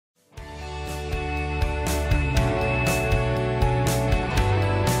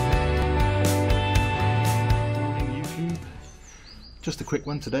Just a quick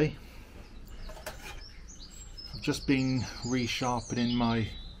one today. I've just been resharpening my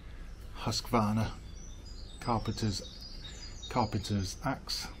Husqvarna carpenter's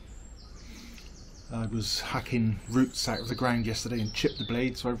axe. I was hacking roots out of the ground yesterday and chipped the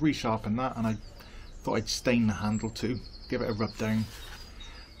blade, so I've resharpened that, and I thought I'd stain the handle too, give it a rub down.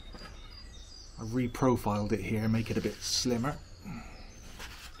 I reprofiled it here, make it a bit slimmer,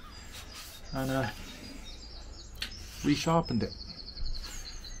 and resharpened it.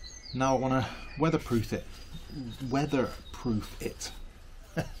 Now I want to weatherproof it.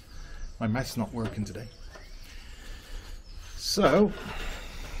 My mouth's not working today. So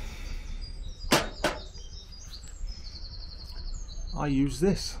I use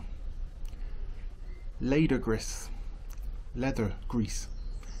this Leder Gris, leather grease,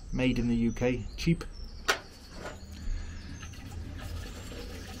 made in the UK, cheap.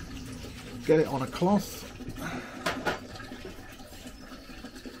 Get it on a cloth,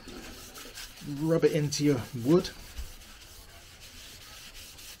 rub it into your wood,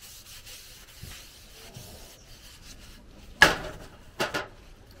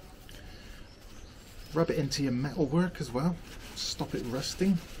 rub it into your metalwork as well, stop it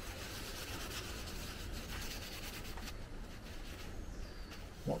rusting.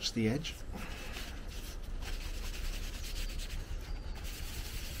 Watch the edge.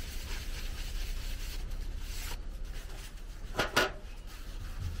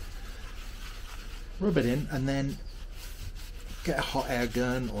 Rub it in, and then get a hot air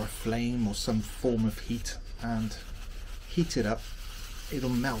gun or a flame or some form of heat and heat it up. It'll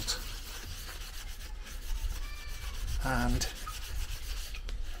melt, and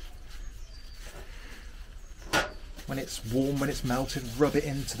when it's warm, when it's melted, rub it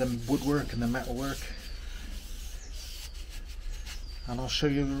into the woodwork and the metalwork, and I'll show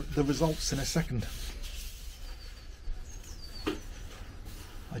you the results in a second.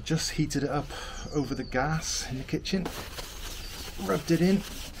 I just heated it up over the gas in the kitchen, rubbed it in,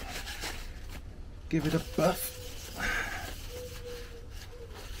 give it a buff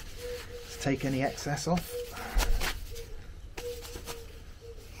to take any excess off.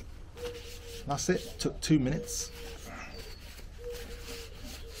 That's it, took 2 minutes,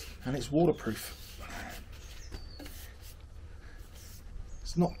 and it's waterproof.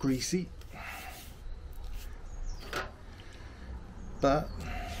 It's not greasy, but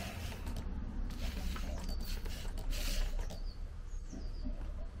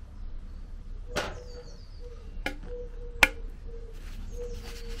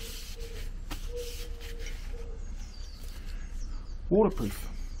waterproof,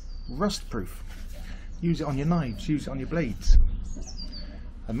 rust proof. Use it on your knives, use it on your blades,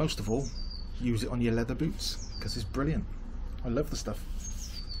 and most of all, use it on your leather boots, because it's brilliant. I love the stuff.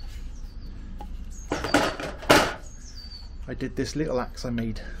 I did this little axe I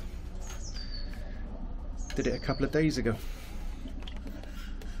made. Did it a couple of days ago.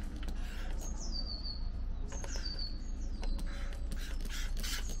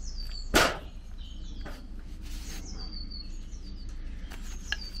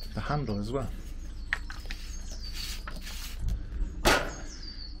 The handle as well.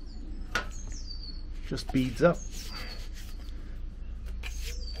 Just beads up.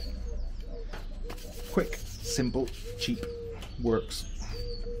 Quick, simple, cheap, works.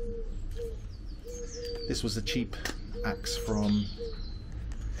 This was a cheap axe from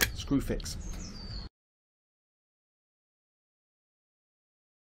Screwfix.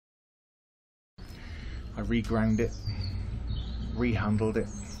 I reground it, rehandled it,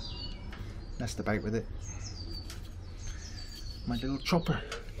 messed about with it. My little chopper.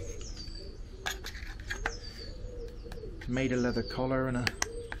 Made a leather collar and a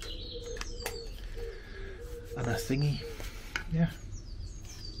thingy. Yeah.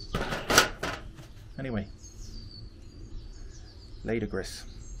 Anyway, Leder Gris.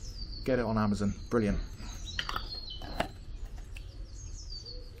 Get it on Amazon. Brilliant.